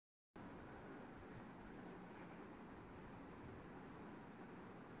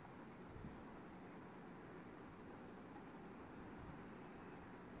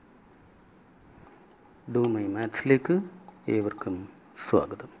DOMYMATHSലേക്ക് ഏവർക്കും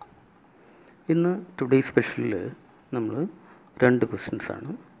സ്വാഗതം. ഇന്ന് ടുഡേ സ്പെഷ്യലിൽ നമ്മൾ 2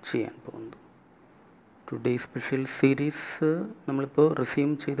 ക്വസ്റ്റ്യൻസാണ് ചെയ്യാൻ പോകുന്നത്. ടുഡേ സ്പെഷ്യൽ സീരീസ് നമ്മളിപ്പോൾ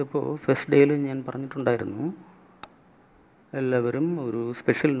റിസ്യൂം ചെയ്തപ്പോൾ ഫസ്റ്റ് ഡേയിൽ ഞാൻ പറഞ്ഞിട്ടുണ്ടായിരുന്നു, എല്ലാവരും ഒരു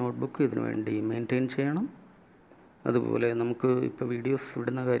സ്പെഷ്യൽ നോട്ട്ബുക്ക് ഇതിനു വേണ്ടി മെയിൻറ്റെയിൻ ചെയ്യണം. അതുപോലെ നമുക്ക് ഇപ്പോൾ വീഡിയോസ്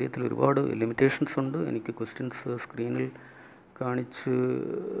വിടുന്ന കാര്യത്തിൽ ഒരുപാട് ലിമിറ്റേഷൻസ് ഉണ്ട്. എനിക്ക് ക്വസ്റ്റ്യൻസ് സ്ക്രീനിൽ കാണിച്ച്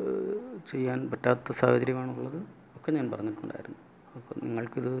ചെയ്യാൻ പറ്റാത്ത സാഹചര്യമാണുള്ളത് ഒക്കെ ഞാൻ പറഞ്ഞിട്ടുണ്ടായിരുന്നു. അപ്പോൾ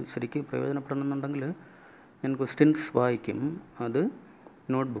നിങ്ങൾക്കിത് ശരിക്കും പ്രയോജനപ്പെടണമെന്നുണ്ടെങ്കിൽ ഞാൻ ക്വസ്റ്റ്യൻസ് വായിക്കും, അത്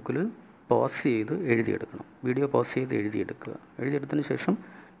നോട്ട്ബുക്കിൽ പോസ് ചെയ്ത് എഴുതിയെടുക്കണം. വീഡിയോ പോസ് ചെയ്ത് എഴുതിയെടുക്കുക. എഴുതിയെടുത്തതിന് ശേഷം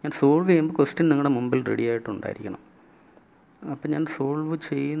ഞാൻ സോൾവ് ചെയ്യുമ്പോൾ ക്വസ്റ്റ്യൻ നിങ്ങളുടെ മുമ്പിൽ റെഡി ആയിട്ടുണ്ടായിരിക്കണം. അപ്പോൾ ഞാൻ സോൾവ്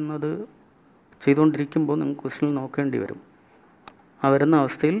ചെയ്തുകൊണ്ടിരിക്കുമ്പോൾ നിങ്ങൾക്ക് ക്വസ്റ്റ്യൻ നോക്കേണ്ടി വരും. ആ വരുന്ന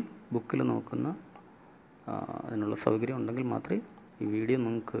അവസ്ഥയിൽ ബുക്കിൽ നോക്കുന്ന അതിനുള്ള സൗകര്യം ഉണ്ടെങ്കിൽ മാത്രമേ ഈ വീഡിയോ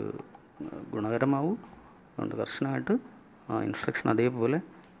നിങ്ങൾക്ക് ഗുണകരമാവൂ. അതുകൊണ്ട് കർശനമായിട്ട് ആ ഇൻസ്ട്രക്ഷൻ അതേപോലെ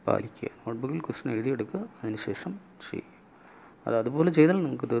പാലിക്കുക. നോട്ട്ബുക്കിൽ ക്വസ്റ്റ്യൻ എഴുതിയെടുക്കുക, അതിനുശേഷം ചെയ്യുക. അതുപോലെ ചെയ്താൽ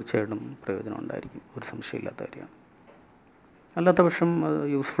നിങ്ങൾക്ക് തീർച്ചയായിട്ടും പ്രയോജനം ഉണ്ടായിരിക്കും, ഒരു സംശയമില്ലാത്ത കാര്യമാണ്. അല്ലാത്ത പക്ഷം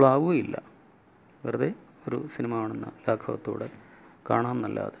യൂസ്ഫുൾ ആവുകയില്ല. വെറുതെ ഒരു സിനിമ കാണുന്ന ലാഘവത്തോടെ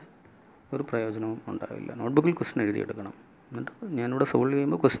കാണാമെന്നല്ലാതെ ഒരു പ്രയോജനവും ഉണ്ടാവില്ല. നോട്ട്ബുക്കിൽ ക്വസ്റ്റ്യൻ എഴുതിയെടുക്കണം. എന്നിട്ട് ഞാനിവിടെ സോൾവ്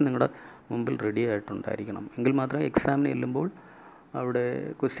ചെയ്യുമ്പോൾ ക്വസ്റ്റ്യൻ നിങ്ങളുടെ മുമ്പിൽ റെഡി ആയിട്ടുണ്ടായിരിക്കണം. എങ്കിൽ മാത്രമേ എക്സാമിന് ചെല്ലുമ്പോൾ അവിടെ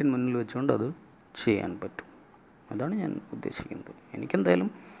ക്വസ്റ്റ്യൻ മുന്നിൽ വെച്ചുകൊണ്ട് അത് ചെയ്യാൻ പറ്റും. അതാണ് ഞാൻ ഉദ്ദേശിക്കുന്നത്. എനിക്കെന്തായാലും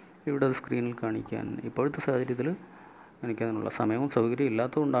ഇവിടെ സ്ക്രീനിൽ കാണിക്കാൻ ഇപ്പോഴത്തെ സാഹചര്യത്തിൽ എനിക്കതിനുള്ള സമയവും സൗകര്യവും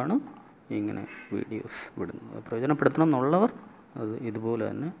ഇല്ലാത്തതുകൊണ്ടാണ് ഇങ്ങനെ വീഡിയോസ് വിടുന്നത്. പ്രയോജനപ്പെടുത്തണം എന്നുള്ളവർ അത് ഇതുപോലെ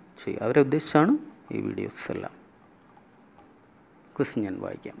തന്നെ ചെയ്യുക. അവരെ ഉദ്ദേശിച്ചാണ് ഈ വീഡിയോസ് എല്ലാം. ക്വസ്റ്റ്യൻ ഞാൻ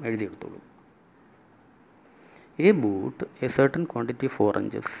വായിക്കാം, എഴുതിയെടുത്തോളൂ. A bought a certain quantity of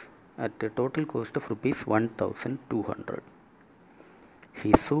oranges at a total cost of rupees 1,200. He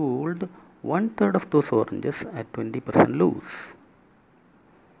sold 1/3 of those oranges at 20% loss.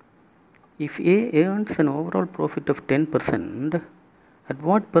 If A earns an overall profit of 10%, at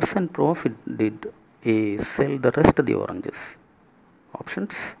what percent profit did A sell the rest of the oranges?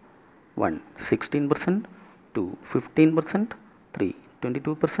 Options: 1. 16%, 2. 15%, 3.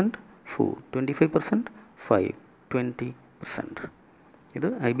 22%, 4. 25%, 5. 20%. ഇത്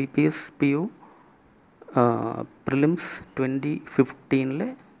IBPS PO prelims 2015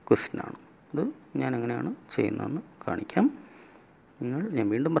 ക്വസ്റ്റ്യനാണ്. ഇത് ഞാൻ എങ്ങനെയാണ് ചെയ്യുന്നതെന്ന് കാണിക്കാം. ഞാൻ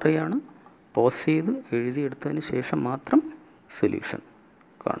വീണ്ടും പറയുകയാണ്, പോസ് ചെയ്ത് എഴുതിയെടുത്തതിന് ശേഷം മാത്രം സൊല്യൂഷൻ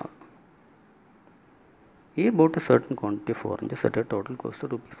കാണുക. A bought a certain quantity of oranges at a total cost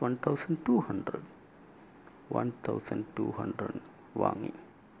of rupees 1,200. 1,200 വാങ്ങി.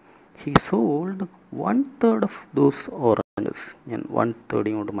 He sold 1/3 of those oranges. ഞാൻ 1/3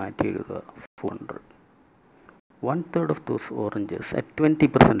 ഇങ്ങോട്ട് മാറ്റി എഴുതുക, 400. 1/3 of those oranges at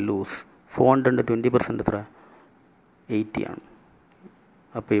 20% loss. 400 20% എത്ര? 80 ആണ്.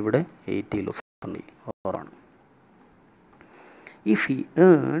 അപ്പോൾ ഇവിടെ 80 loss ഓവറാണ്. If he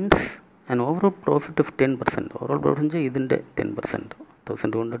earns an overall profit of 10%, overall profit ഇതിൻ്റെ 10%,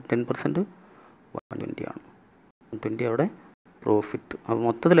 1,200 10% 120 ആണ്. 120 അവിടെ പ്രോഫിറ്റ്. അപ്പോൾ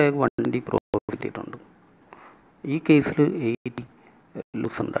മൊത്തത്തിലേക്ക് 120 പ്രോഫിറ്റ് കിട്ടിയിട്ടുണ്ട്. ഈ കേസിൽ 80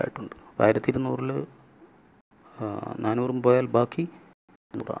 ലൂസ് ഉണ്ടായിട്ടുണ്ട്. 1200 400 പോയാൽ ബാക്കി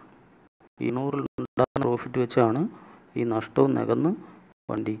 100ആണ്. ഈ 100 ഉണ്ടാകുന്ന പ്രോഫിറ്റ് വെച്ചാണ് ഈ നഷ്ടവും നികന്ന്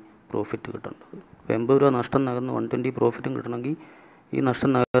 20 പ്രോഫിറ്റ് കിട്ടേണ്ടത്. അപ്പോൾ 80 രൂപ നഷ്ടം നികന്ന് 120 പ്രോഫിറ്റും കിട്ടണമെങ്കിൽ ഈ നഷ്ടം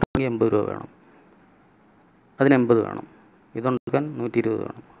നികരണമെങ്കിൽ 80 രൂപ വേണം, അതിന് 80 വേണം. ഇതുണ്ടാക്കാൻ 120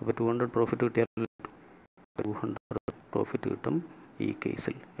 വേണം. അപ്പോൾ 200 പ്രോഫിറ്റ് കിട്ടിയാൽ 200 പ്രോഫിറ്റ് കിട്ടും. ഈ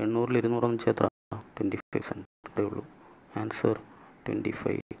കേസിൽ 800 200 എന്ന് വെച്ചാൽ എത്ര? 25% ഉള്ളൂ. ആൻസർ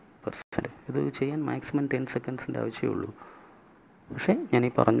 25%. ഇത് ചെയ്യാൻ മാക്സിമം 10 സെക്കൻഡ്സിൻ്റെ ആവശ്യമേ ഉള്ളൂ. പക്ഷേ ഞാൻ ഈ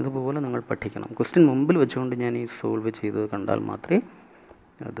പറഞ്ഞതുപോലെ നിങ്ങൾ പഠിക്കണം. ക്വസ്റ്റ്യൻ മുമ്പിൽ വെച്ചുകൊണ്ട് ഞാൻ ഈ സോൾവ് ചെയ്ത് കണ്ടാൽ മാത്രമേ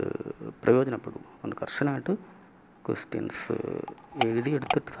അത് പ്രയോജനപ്പെടൂ. അതുകൊണ്ട് കർശനമായിട്ട് ക്വസ്റ്റ്യൻസ്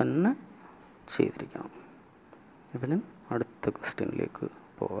എഴുതിയെടുത്തിട്ട് തന്നെ ചെയ്തിരിക്കണം. അപ്പം ഞാൻ അടുത്ത ക്വസ്റ്റ്യനിലേക്ക്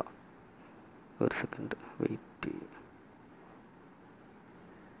പോകാം. ഒരു സെക്കൻഡ് വെയിറ്റ് ചെയ്യും.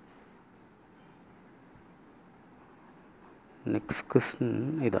 നെക്സ്റ്റ് ക്വസ്റ്റ്യൻ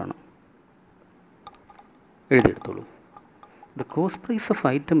ഇതാണ്, എഴുതിയെടുത്തോളൂ. The cost price of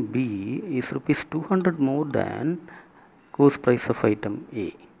item B is rupees 200 more than cost price of item A.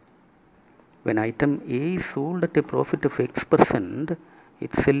 When item A is sold at a profit of X%,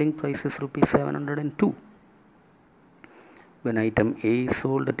 its selling price is rupees 702. When item A is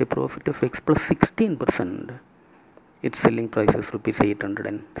sold at a profit of X plus 16%, its selling price is rupees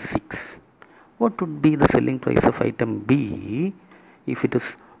 806. What would be the selling price of item B if it is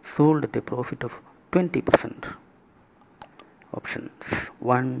sold at a profit of 20%? Options: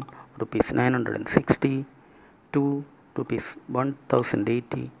 1. rupees 960, 2 rupees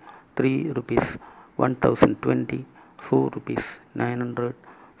 1080, 3 rupees 1020, 4 rupees 900,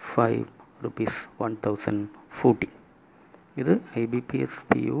 5 rupees 1040. ഇത് IBPS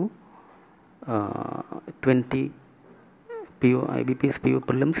PU 20 IBPS PU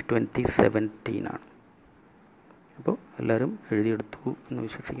Prelims 2017 ആണ്. അപ്പോൾ എല്ലാവരും എഴുതിയെടുത്തു എന്ന്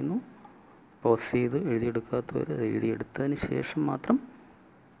വിശ്വസിക്കുന്നു. Pose ചെയ്ത് എഴുതിയെടുക്കാത്തവർ എഴുതിയെടുത്തതിന് ശേഷം മാത്രം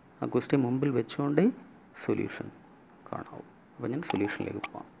ആ ക്വസ്റ്റ്യൻ മുമ്പിൽ വെച്ചുകൊണ്ടേ സൊല്യൂഷൻ കാണാവൂ. അപ്പോൾ ഞാൻ സൊല്യൂഷനിലേക്ക്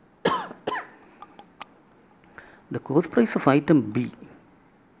പോകാം. The cost price of item B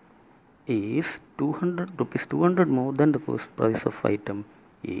is 200 rupees 200 more than the cost price of item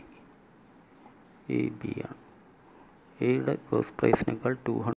A. A B ആണ്. എയുടെ കോസ്റ്റ് പ്രൈസിനേക്കാൾ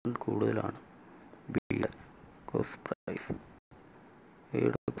 200 കൂടുതലാണ് ബിയുടെ കോസ്റ്റ് പ്രൈസ്.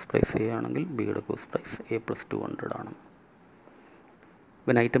 എയുടെ കോസ്റ്റ് പ്രൈസ് എ ആണെങ്കിൽ ബിയുടെ കോസ്റ്റ് പ്രൈസ് എ പ്ലസ് 200 ആണ്.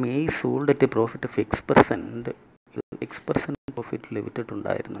 when item A is sold at a profit of X%, X% പ്രോഫിറ്റിൽ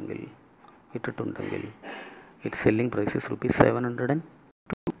വിറ്റിട്ടുണ്ടെങ്കിൽ its selling price is rupees 702.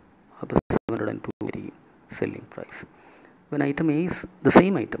 അപ്പോൾ 702 ആയിരിക്കും selling price. when item A is the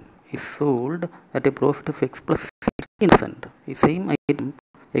same item is sold at a profit of X plus 16%, ഈ same item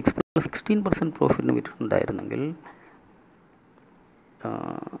X plus 16% പ്രോഫിറ്റിന് വിറ്റിട്ടുണ്ടായിരുന്നെങ്കിൽ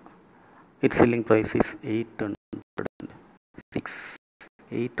its selling price is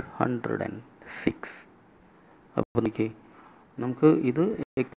 806. അപ്പോൾ നമുക്ക് ഇത്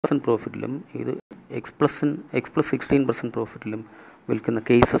X% പ്രോഫിറ്റിലും ഇത് X plus 16% പ്രോഫിറ്റിലും വിൽക്കുന്ന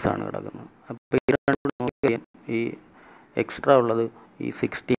cases ആണ് കിടക്കുന്നത്. അപ്പോൾ ഈ രണ്ടും നോക്കിയാൽ ഈ എക്സ്ട്രാ ഉള്ളത് ഈ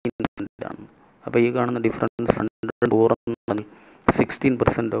 16% ആണ്. അപ്പോൾ ഈ കാണുന്ന ഡിഫറൻസ് 104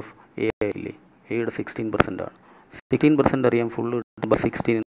 16% ഓഫ് എ ആയില്ലേ, എയുടെ 16% ആണ്. 16% അറിയാൻ ഫുള്ള് കിട്ടുമ്പോൾ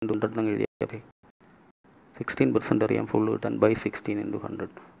 16 × 100 എഴുതിയാൽ 16% അറിയാൻ ഫുള്ള് കിട്ടാൻ ബൈ 16 ×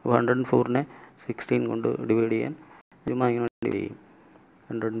 100. അപ്പോൾ 104നെ 16 കൊണ്ട് ഡിവൈഡ് ചെയ്യാൻ ചുമ്മാ ഇങ്ങനെ ഡിവൈഡ് ചെയ്യും.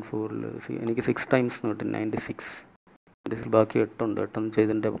 104ൽ എനിക്ക് 6 ടൈംസ് കിട്ടും 96. ബാക്കി 8 ഉണ്ട്. 8 എന്ന്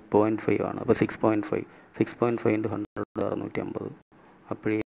ചെയ്തതിൻ്റെ 0.5 ആണ്. അപ്പോൾ 6.5 × 100 650.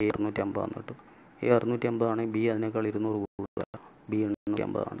 അപ്പോഴേ 650 ആണ് കിട്ടും. A 650 ആണെങ്കിൽ ബി അതിനേക്കാൾ 200 കൂടുതൽ, ബി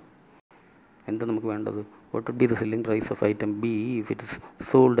 850 ആണ്. എന്താ നമുക്ക് വേണ്ടത്? What would be the selling price of item B if it is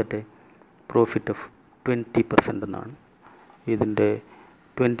sold at A profit of 20% എന്നാണ്. ഇതിൻ്റെ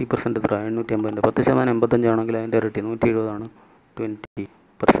 20% എത്ര? 850. 10% 85 ആണെങ്കിൽ അതിൻ്റെ ഇരട്ടി 170 ആണ്.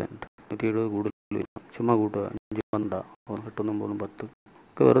 20% 170 കൂടുതൽ ചുമ്മാ കൂട്ടുക. 5 10 8 9 10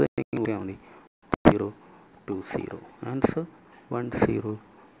 ഒക്കെ വെറുതെ കൂട്ടിയാൽ മതി. 020 ആൻസർ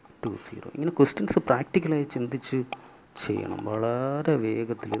 1020. ഇങ്ങനെ ക്വസ്റ്റ്യൻസ് പ്രാക്ടിക്കലായി ചിന്തിച്ച് ചെയ്യണം വളരെ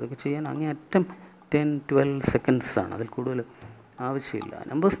വേഗത്തിൽ. ഇതൊക്കെ ചെയ്യാൻ അങ്ങേയറ്റം 10-12 സെക്കൻഡ്സ് ആണ്, അതിൽ കൂടുതൽ ആവശ്യമില്ല.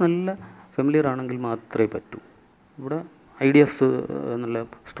 നമ്പേഴ്സ് നല്ല ഫെമിലിയർ ആണെങ്കിൽ മാത്രമേ പറ്റൂ. ഇവിടെ ഐഡിയാസ് നല്ല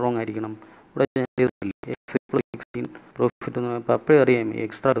സ്ട്രോങ് ആയിരിക്കണം. ഇവിടെ X16 പ്രോഫിറ്റ് എന്ന് പറയുമ്പോൾ അപ്പോഴേ അറിയാം ഈ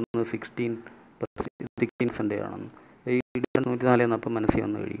എക്സ്ട്രാ ഇടുന്നത് 16% ആണെന്ന്. ഈ 104 എന്നപ്പം മനസ്സിൽ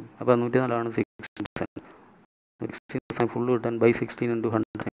വന്ന് കഴിയും. അപ്പോൾ 104 ആണ് 16% ഫുള്ള് കിട്ടാൻ ബൈ 16 ×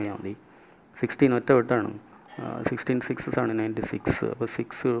 100 ചെയ്യാൻ മതി. 16 ഒറ്റ വെട്ടാണ്. 16 6 ആണ് 96. അപ്പോൾ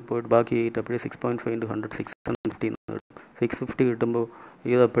 6 പോയിട്ട് ബാക്കി 8 അപ്പോഴേ 6.5 × 100 650 650 കിട്ടുമ്പോൾ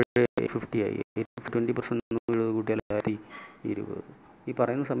ഇത് അപ്പോഴേ 850 ആയി. 20% കൂട്ടിയാൽ 20. ഈ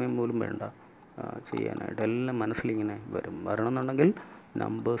പറയുന്ന സമയം പോലും വേണ്ട ചെയ്യാനായിട്ട്. എല്ലാം മനസ്സിലിങ്ങനെ വരണമെന്നുണ്ടെങ്കിൽ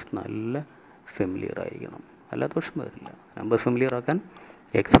നമ്പേഴ്സ് നല്ല ഫെമിലിയർ ആയിരിക്കണം. അല്ലാത്ത പക്ഷം വരില്ല. നമ്പേഴ്സ് ഫെമിലിയർ ആക്കാൻ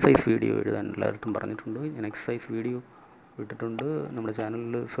എക്സസൈസ് വീഡിയോ എഴുതാൻ എല്ലായിടത്തും പറഞ്ഞിട്ടുണ്ട്. ഞാൻ എക്സസൈസ് വീഡിയോ ഇട്ടിട്ടുണ്ട്. നമ്മുടെ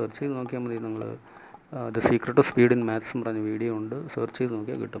ചാനലിൽ സെർച്ച് ചെയ്ത് നോക്കിയാൽ മതി. നിങ്ങൾ the secret of speed in maths എന്ന് പറഞ്ഞ വീഡിയോ ഉണ്ട്, സെർച്ച് ചെയ്ത്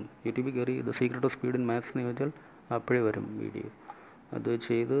നോക്കിയാൽ കിട്ടും. യൂട്യൂബിൽ കയറി the secret of speed in maths എന്ന് ചോദിച്ചാൽ അപ്പോഴേ വരും വീഡിയോ. അത്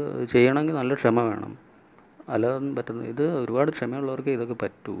ചെയ്യണമെങ്കിൽ നല്ല ക്ഷമ വേണം, അല്ലാതൊന്നും പറ്റുന്നത്. ഇത് ഒരുപാട് ക്ഷമയുള്ളവർക്ക് ഇതൊക്കെ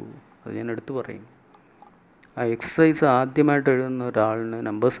പറ്റൂ, അത് ഞാൻ എടുത്തു പറയും. ആ എക്സസൈസ് ആദ്യമായിട്ട് എഴുതുന്ന ഒരാളിന്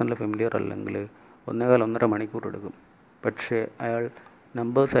നമ്പേഴ്സ് നല്ല ഫെമിലിയർ അല്ലെങ്കിൽ 1.5-1.5 മണിക്കൂർ എടുക്കും. പക്ഷേ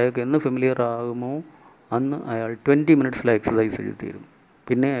നമ്പേഴ്സ് അയാൾക്ക് എന്ന് ഫെമിലിയർ ആകുമോ അന്ന് അയാൾ 20 മിനിറ്റ്സിലെ എക്സസൈസ് എഴുതി തരും.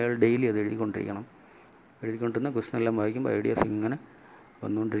 പിന്നെ അയാൾ ഡെയിലി അത് എഴുതിക്കൊണ്ടിരുന്ന ക്വസ്റ്റ്യൻ എല്ലാം വായിക്കുമ്പോൾ ഐഡിയാസ് ഇങ്ങനെ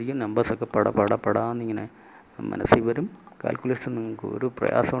വന്നുകൊണ്ടിരിക്കും. നമ്പേഴ്സൊക്കെ പടാന്നിങ്ങനെ മനസ്സിൽ വരും. കാൽക്കുലേഷൻ നിങ്ങൾക്ക് ഒരു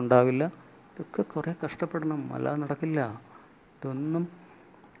പ്രയാസം ഉണ്ടാവില്ല. ഇതൊക്കെ കുറേ കഷ്ടപ്പെടണം, അല്ലാതെ നടക്കില്ല. ഇതൊന്നും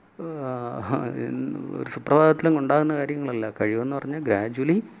ഒരു സുപ്രഭാതത്തിലും ഉണ്ടാകുന്ന കാര്യങ്ങളല്ല. കഴിവെന്ന് പറഞ്ഞാൽ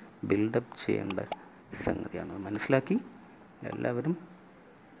ഗ്രാജുവലി ബിൽഡപ്പ് ചെയ്യേണ്ട സംഗതിയാണ്. മനസ്സിലാക്കി എല്ലാവരും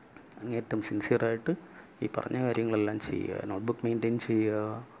അങ്ങേറ്റം സിൻസിയറായിട്ട് ഈ പറഞ്ഞ കാര്യങ്ങളെല്ലാം ചെയ്യുക. നോട്ട്ബുക്ക് മെയിൻറ്റെയിൻ ചെയ്യുക.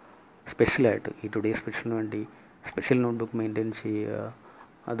 സ്പെഷ്യലായിട്ട് ഈ ടുഡേ സ്പെഷ്യലിന് വേണ്ടി സ്പെഷ്യൽ നോട്ട്ബുക്ക് മെയിൻറ്റെയിൻ ചെയ്യുക.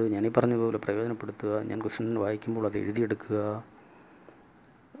 അത് ഞാനീ പറഞ്ഞതുപോലെ പ്രയോജനപ്പെടുത്തുക. ഞാൻ ക്വസ്റ്റ്യൻ വായിക്കുമ്പോൾ അത് എഴുതിയെടുക്കുക.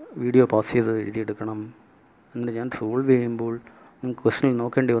 വീഡിയോ പോസ് ചെയ്ത് എഴുതിയെടുക്കണം. എന്നിട്ട് ഞാൻ സോൾവ് ചെയ്യുമ്പോൾ നിങ്ങൾക്ക് ക്വസ്റ്റനിൽ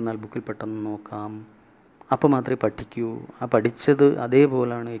നോക്കേണ്ടി വന്നാൽ ബുക്കിൽ പെട്ടെന്ന് നോക്കാം. അപ്പോൾ മാത്രമേ പഠിക്കൂ. ആ പഠിച്ചത്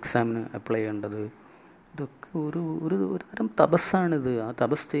അതേപോലെയാണ് എക്സാമിന് അപ്ലൈ ചെയ്യേണ്ടത്. ഇതൊക്കെ ഒരു തരം തപസ്സാണിത്. ആ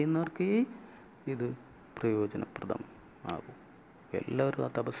തപസ് ചെയ്യുന്നവർക്കേ ഇത് പ്രയോജനപ്രദം ആകും. എല്ലാവരും ആ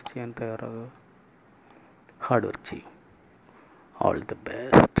തപസ് ചെയ്യാൻ തയ്യാറാകുക, ഹാർഡ് വർക്ക് ചെയ്യും. All the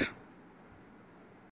best.